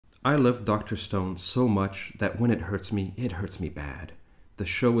I love Dr. Stone so much that when it hurts me bad. The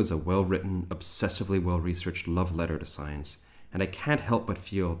show is a well-written, obsessively well-researched love letter to science, and I can't help but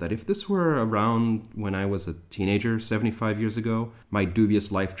feel that if this were around when I was a teenager 75 years ago, my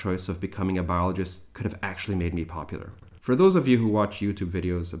dubious life choice of becoming a biologist could have actually made me popular. For those of you who watch YouTube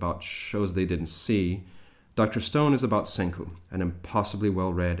videos about shows they didn't see, Dr. Stone is about Senku, an impossibly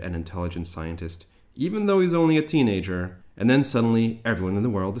well-read and intelligent scientist, even though he's only a teenager, and then suddenly everyone in the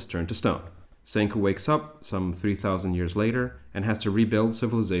world is turned to stone. Senku wakes up some 3,000 years later and has to rebuild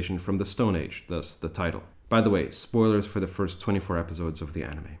civilization from the Stone Age, thus the title. By the way, spoilers for the first 24 episodes of the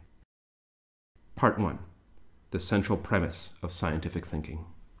anime. Part 1. The central premise of scientific thinking.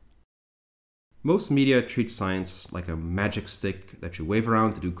 Most media treat science like a magic stick that you wave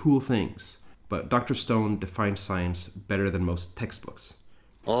around to do cool things, but Dr. Stone defined science better than most textbooks.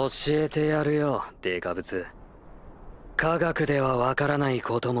 教えてやるよ、デカブツ。科学ではわからない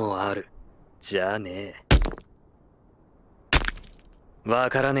こともある。じゃあね。わ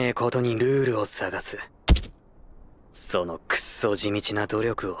からねえことにルールを探す。そのくっそ地道な努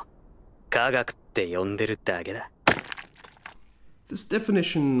力を科学って呼んでるだけだ。This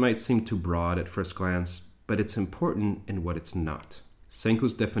definition might seem too broad at first glance, but it's important in what it's not.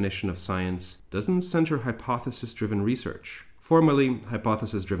 Senku's definition of science doesn't center hypothesis-driven research. Formally,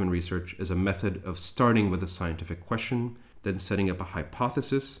 hypothesis-driven research is a method of starting with a scientific question, then setting up a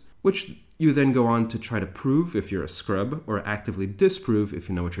hypothesis, which you then go on to try to prove if you're a scrub, or actively disprove if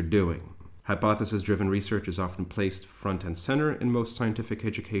you know what you're doing. Hypothesis-driven research is often placed front and center in most scientific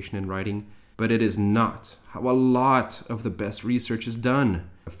education and writing, but it is not how a lot of the best research is done.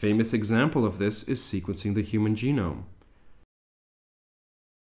 A famous example of this is sequencing the human genome.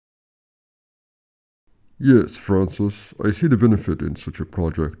 Yes, Francis, I see the benefit in such a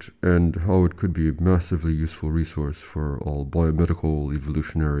project and how it could be a massively useful resource for all biomedical,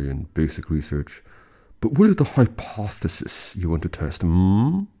 evolutionary, and basic research. But what is the hypothesis you want to test,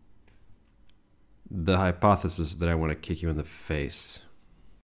 The hypothesis that I want to kick you in the face.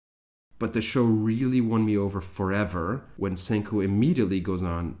 But the show really won me over forever when Senku immediately goes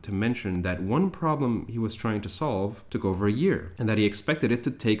on to mention that one problem he was trying to solve took over a year, and that he expected it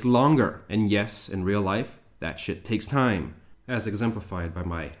to take longer. And yes, in real life, that shit takes time, as exemplified by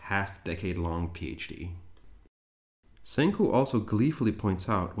my half-decade-long PhD. Senku also gleefully points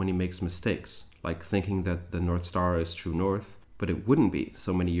out when he makes mistakes, like thinking that the North Star is true north, but it wouldn't be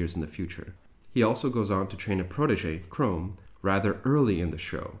so many years in the future. He also goes on to train a protege, Chrome, rather early in the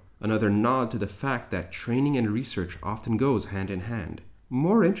show, another nod to the fact that training and research often goes hand in hand.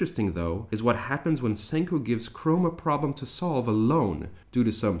 More interesting, though, is what happens when Senku gives Chrome a problem to solve alone due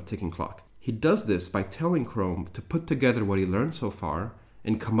to some ticking clock. He does this by telling Chrome to put together what he learned so far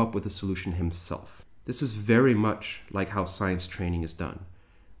and come up with a solution himself. This is very much like how science training is done,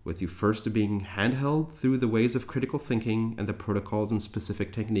 with you first being handheld through the ways of critical thinking and the protocols and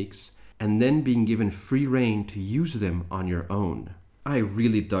specific techniques, and then being given free rein to use them on your own. I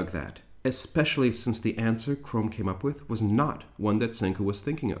really dug that, especially since the answer Chrome came up with was not one that Senku was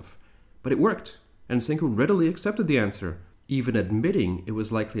thinking of. But it worked, and Senku readily accepted the answer, even admitting it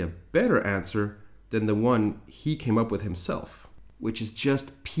was likely a better answer than the one he came up with himself, which is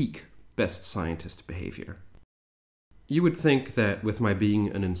just peak best scientist behavior. You would think that with my being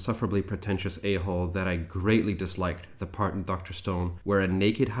an insufferably pretentious a-hole that I greatly disliked the part in Dr. Stone where a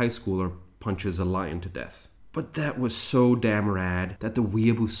naked high schooler punches a lion to death. But that was so damn rad that the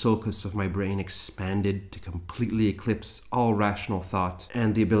weeaboo sulcus of my brain expanded to completely eclipse all rational thought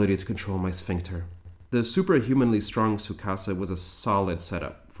and the ability to control my sphincter. The superhumanly strong Tsukasa was a solid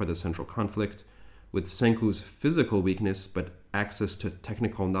setup for the central conflict, with Senku's physical weakness but access to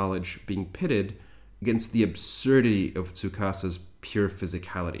technical knowledge being pitted against the absurdity of Tsukasa's pure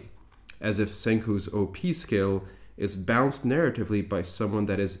physicality, as if Senku's OP skill is balanced narratively by someone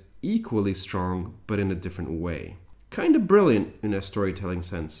that is equally strong, but in a different way. Kinda brilliant in a storytelling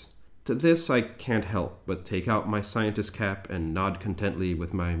sense. To this, I can't help but take out my scientist cap and nod contently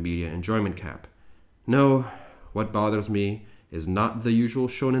with my media enjoyment cap. No, what bothers me is not the usual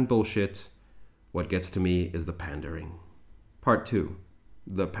shonen bullshit. What gets to me is the pandering. Part 2.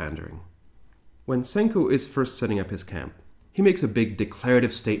 The pandering. When Senku is first setting up his camp, he makes a big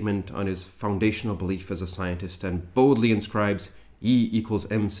declarative statement on his foundational belief as a scientist and boldly inscribes E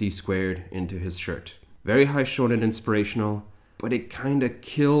equals MC squared into his shirt. Very high shonen inspirational, but it kinda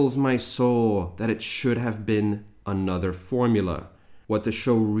kills my soul that it should have been another formula. What the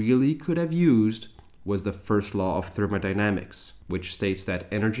show really could have used was the first law of thermodynamics, which states that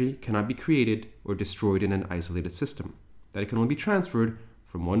energy cannot be created or destroyed in an isolated system, that it can only be transferred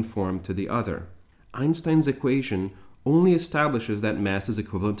from one form to the other. Einstein's equation only establishes that mass is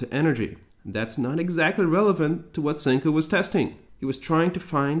equivalent to energy. That's not exactly relevant to what Senku was testing. He was trying to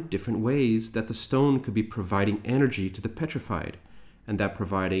find different ways that the stone could be providing energy to the petrified, and that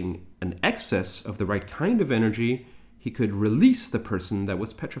providing an excess of the right kind of energy, he could release the person that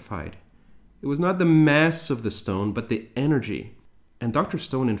was petrified. It was not the mass of the stone, but the energy. And Dr.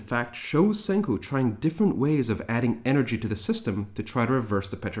 Stone, in fact, shows Senku trying different ways of adding energy to the system to try to reverse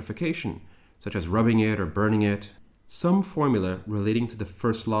the petrification, such as rubbing it or burning it. Some formula relating to the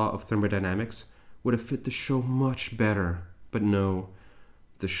first law of thermodynamics would have fit the show much better. But no,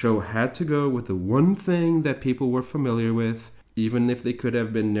 the show had to go with the one thing that people were familiar with, even if they could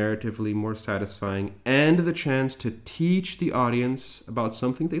have been narratively more satisfying, and the chance to teach the audience about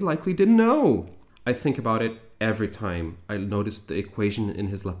something they likely didn't know. I think about it every time I notice the equation in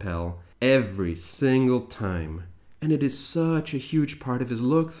his lapel. Every single time. And it is such a huge part of his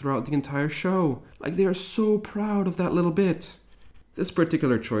look throughout the entire show. Like, they are so proud of that little bit. This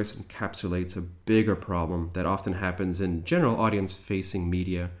particular choice encapsulates a bigger problem that often happens in general audience-facing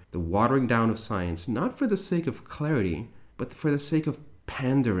media. The watering down of science, not for the sake of clarity, but for the sake of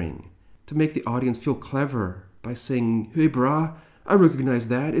pandering. To make the audience feel clever by saying, "Hey brah, I recognize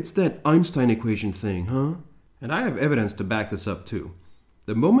that. It's that Einstein equation thing, huh?" And I have evidence to back this up too.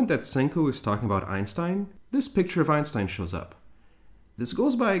 The moment that Senku is talking about Einstein, this picture of Einstein shows up. This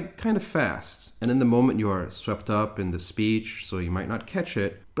goes by kind of fast, and in the moment you are swept up in the speech, so you might not catch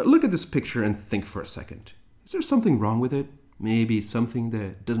it. But look at this picture and think for a second. Is there something wrong with it? Maybe something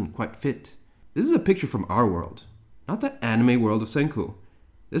that doesn't quite fit? This is a picture from our world, not the anime world of Senku.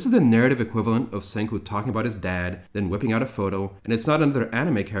 This is the narrative equivalent of Senku talking about his dad, then whipping out a photo, and it's not another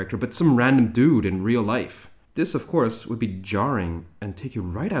anime character, but some random dude in real life. This, of course, would be jarring and take you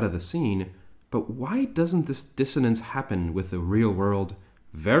right out of the scene, but why doesn't this dissonance happen with the real world,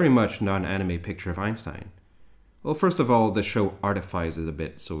 very much non-anime picture of Einstein? Well, first of all, the show artifices it a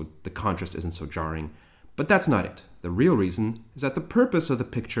bit, so the contrast isn't so jarring. But that's not it. The real reason is that the purpose of the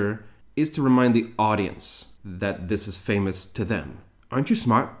picture is to remind the audience that this is famous to them. Aren't you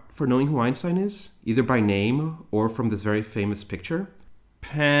smart for knowing who Einstein is, either by name or from this very famous picture?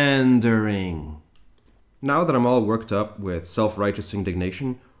 Pandering. Now that I'm all worked up with self-righteous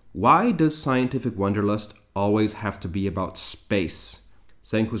indignation, why does scientific wanderlust always have to be about space?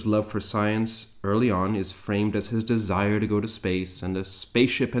 Senku's love for science early on is framed as his desire to go to space, and a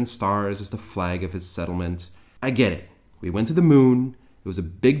spaceship and stars is the flag of his settlement. I get it. We went to the moon. It was a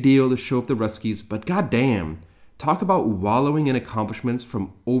big deal to show up the Ruskies, but goddamn, talk about wallowing in accomplishments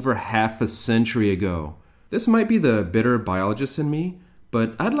from over half a century ago. This might be the bitter biologist in me,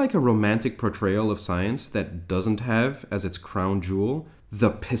 but I'd like a romantic portrayal of science that doesn't have as its crown jewel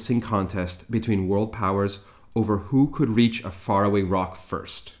the pissing contest between world powers over who could reach a faraway rock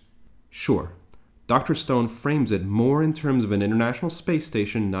first. Sure, Dr. Stone frames it more in terms of an international space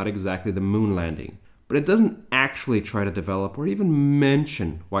station, not exactly the moon landing, but it doesn't actually try to develop or even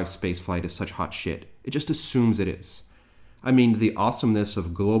mention why spaceflight is such hot shit. It just assumes it is. I mean, the awesomeness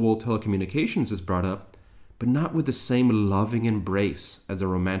of global telecommunications is brought up, but not with the same loving embrace as the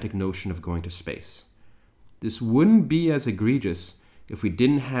romantic notion of going to space. This wouldn't be as egregious if we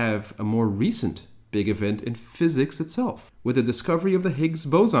didn't have a more recent big event in physics itself, with the discovery of the Higgs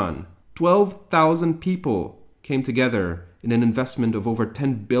boson. 12,000 people came together in an investment of over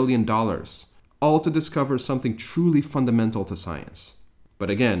 $10 billion, all to discover something truly fundamental to science. But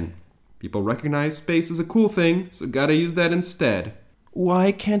again, people recognize space as a cool thing, so gotta use that instead.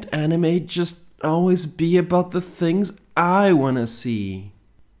 Why can't anime just always be about the things I wanna see?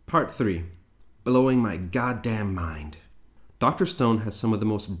 Part 3. Blowing my goddamn mind. Dr. Stone has some of the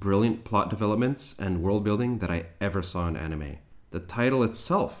most brilliant plot developments and world building that I ever saw in anime. The title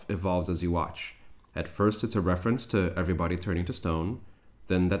itself evolves as you watch. At first it's a reference to everybody turning to stone,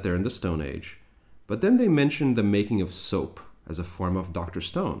 then that they're in the Stone Age. But then they mention the making of soap as a form of Dr.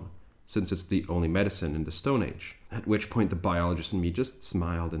 Stone, since it's the only medicine in the Stone Age, at which point the biologist in me just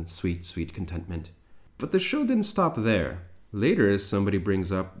smiled in sweet, sweet contentment. But the show didn't stop there. Later, somebody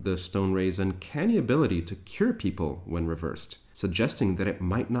brings up the Stone Ray's uncanny ability to cure people when reversed, suggesting that it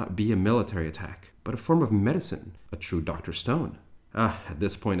might not be a military attack, but a form of medicine, a true Dr. Stone. At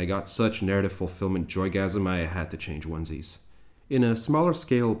this point I got such narrative fulfillment joygasm I had to change onesies. In a smaller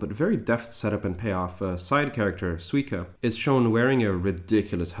scale but very deft setup and payoff, a side character, Suika, is shown wearing a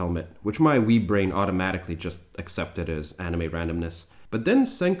ridiculous helmet, which my wee brain automatically just accepted as anime randomness. But then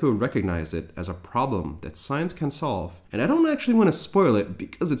Senku recognized it as a problem that science can solve, and I don't actually want to spoil it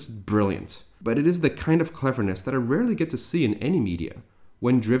because it's brilliant. But it is the kind of cleverness that I rarely get to see in any media.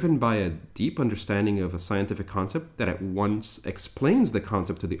 when driven by a deep understanding of a scientific concept that at once explains the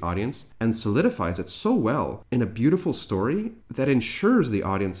concept to the audience and solidifies it so well in a beautiful story that ensures the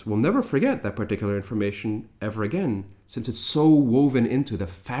audience will never forget that particular information ever again, since it's so woven into the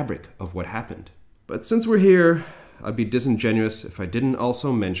fabric of what happened. But since we're here, I'd be disingenuous if I didn't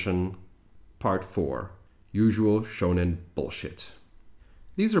also mention Part 4, Usual Shonen Bullshit.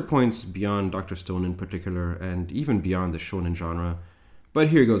 These are points beyond Dr. Stone in particular, and even beyond the shonen genre, but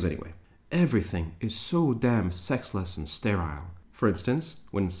here goes anyway. Everything is so damn sexless and sterile. For instance,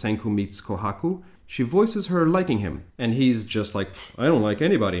 when Senku meets Kohaku, she voices her liking him, and he's just like, I don't like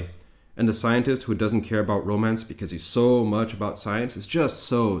anybody. And the scientist who doesn't care about romance because he's so much about science is just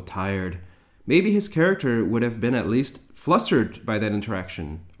so tired. Maybe his character would have been at least flustered by that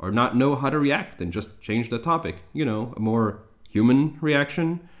interaction, or not know how to react and just change the topic. You know, a more human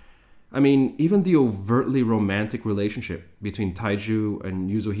reaction. I mean, even the overtly romantic relationship between Taiju and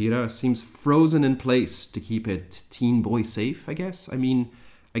Yuzuhira seems frozen in place to keep it teen boy safe, I guess. I mean,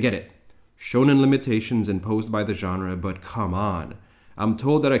 I get it. Shonen limitations imposed by the genre, but come on. I'm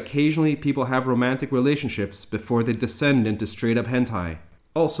told that occasionally people have romantic relationships before they descend into straight-up hentai.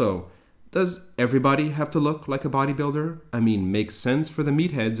 Also, does everybody have to look like a bodybuilder? I mean, makes sense for the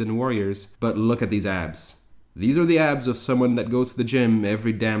meatheads and warriors, but look at these abs. These are the abs of someone that goes to the gym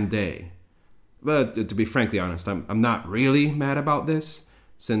every damn day. But to be frankly honest, I'm not really mad about this,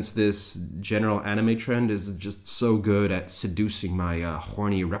 since this general anime trend is just so good at seducing my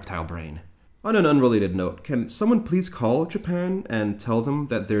horny reptile brain. On an unrelated note, can someone please call Japan and tell them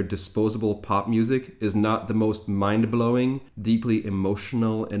that their disposable pop music is not the most mind-blowing, deeply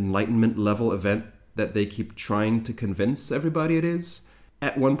emotional, enlightenment level event that they keep trying to convince everybody it is?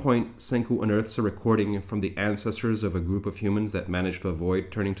 At one point, Senku unearths a recording from the ancestors of a group of humans that managed to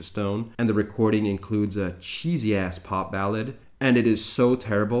avoid turning to stone, and the recording includes a cheesy-ass pop ballad, and it is so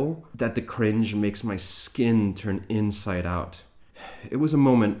terrible that the cringe makes my skin turn inside out. It was a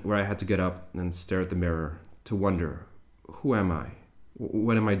moment where I had to get up and stare at the mirror to wonder, who am I?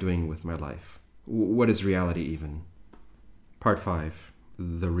 What am I doing with my life? What is reality even? Part 5,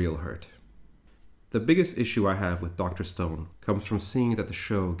 The Real Hurt. The biggest issue I have with Dr. Stone comes from seeing that the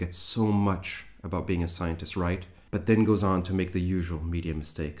show gets so much about being a scientist right, but then goes on to make the usual media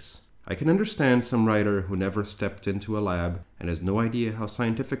mistakes. I can understand some writer who never stepped into a lab and has no idea how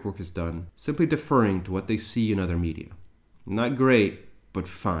scientific work is done, simply deferring to what they see in other media. Not great, but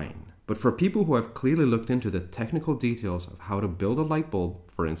fine. But for people who have clearly looked into the technical details of how to build a light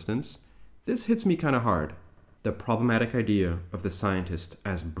bulb, for instance, this hits me kind of hard. The problematic idea of the scientist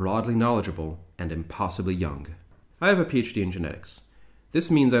as broadly knowledgeable and impossibly young. I have a PhD in genetics. This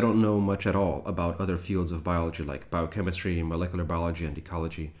means I don't know much at all about other fields of biology like biochemistry, molecular biology, and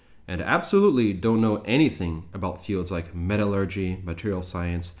ecology, and absolutely don't know anything about fields like metallurgy, material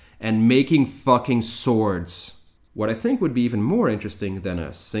science, and making fucking swords. What I think would be even more interesting than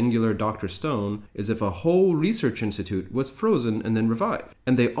a singular Dr. Stone is if a whole research institute was frozen and then revived,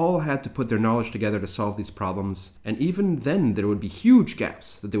 and they all had to put their knowledge together to solve these problems, and even then there would be huge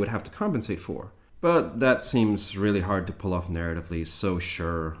gaps that they would have to compensate for. But that seems really hard to pull off narratively, so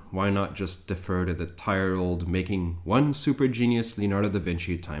sure, why not just defer to the tired old making one super genius Leonardo da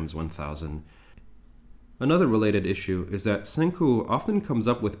Vinci times 1000? Another related issue is that Senku often comes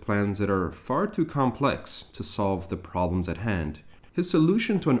up with plans that are far too complex to solve the problems at hand. His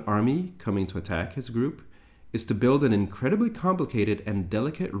solution to an army coming to attack his group is to build an incredibly complicated and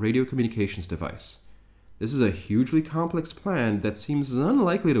delicate radio communications device. This is a hugely complex plan that seems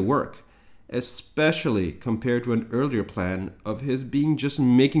unlikely to work, especially compared to an earlier plan of his being just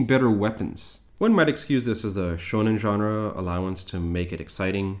making better weapons. One might excuse this as the shonen genre allowance to make it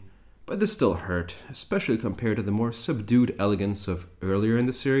exciting, but this still hurt, especially compared to the more subdued elegance of earlier in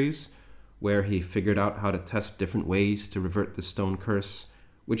the series, where he figured out how to test different ways to revert the stone curse,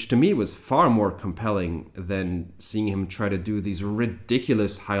 which to me was far more compelling than seeing him try to do these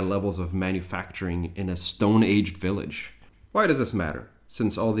ridiculous high levels of manufacturing in a stone-aged village. Why does this matter?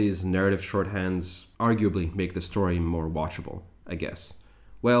 Since all these narrative shorthands arguably make the story more watchable, I guess.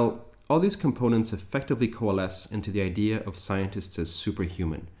 Well, all these components effectively coalesce into the idea of scientists as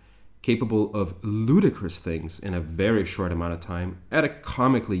superhuman, capable of ludicrous things in a very short amount of time at a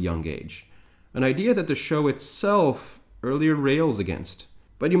comically young age. An idea that the show itself earlier rails against.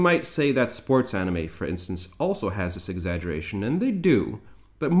 But you might say that sports anime, for instance, also has this exaggeration, and they do.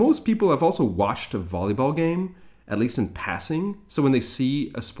 But most people have also watched a volleyball game, at least in passing, so when they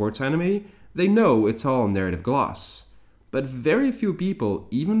see a sports anime, they know it's all narrative gloss. But very few people,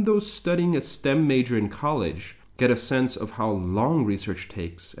 even those studying a STEM major in college, get a sense of how long research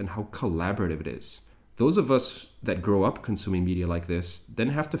takes and how collaborative it is. Those of us that grow up consuming media like this then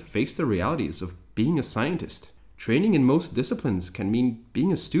have to face the realities of being a scientist. Training in most disciplines can mean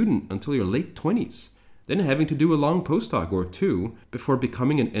being a student until your late 20s, then having to do a long postdoc or two before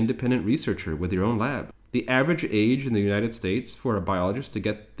becoming an independent researcher with your own lab. The average age in the United States for a biologist to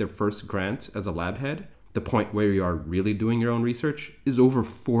get their first grant as a lab head, the point where you are really doing your own research, is over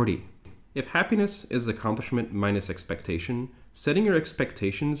 40. If happiness is accomplishment minus expectation, setting your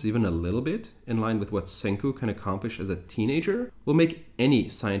expectations even a little bit in line with what Senku can accomplish as a teenager will make any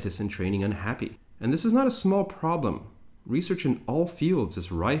scientist in training unhappy. And this is not a small problem. Research in all fields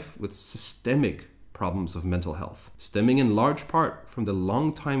is rife with systemic problems of mental health, stemming in large part from the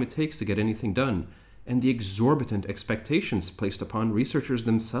long time it takes to get anything done and the exorbitant expectations placed upon researchers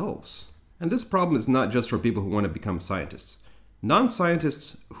themselves. And this problem is not just for people who want to become scientists.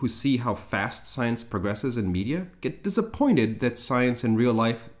 Non-scientists who see how fast science progresses in media get disappointed that science in real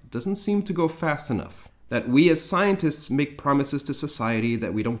life doesn't seem to go fast enough. That we as scientists make promises to society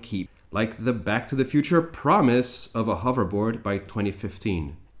that we don't keep, like the Back to the Future promise of a hoverboard by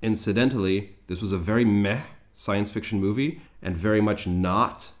 2015. Incidentally, this was a very meh science fiction movie and very much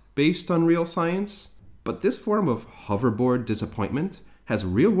not based on real science. But this form of hoverboard disappointment has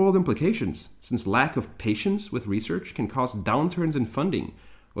real-world implications, since lack of patience with research can cause downturns in funding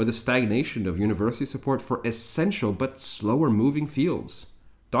or the stagnation of university support for essential but slower-moving fields.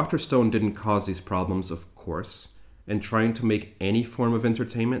 Dr. Stone didn't cause these problems, of course, and trying to make any form of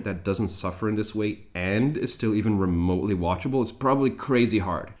entertainment that doesn't suffer in this way and is still even remotely watchable is probably crazy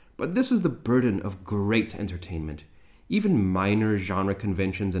hard. But this is the burden of great entertainment. Even minor genre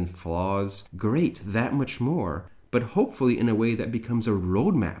conventions and flaws, great that much more, but hopefully in a way that becomes a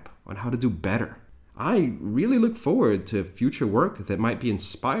roadmap on how to do better. I really look forward to future work that might be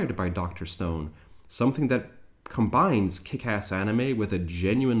inspired by Dr. Stone, something that combines kick-ass anime with a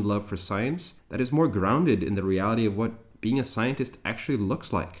genuine love for science that is more grounded in the reality of what being a scientist actually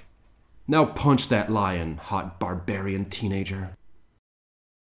looks like. Now punch that lion, hot barbarian teenager.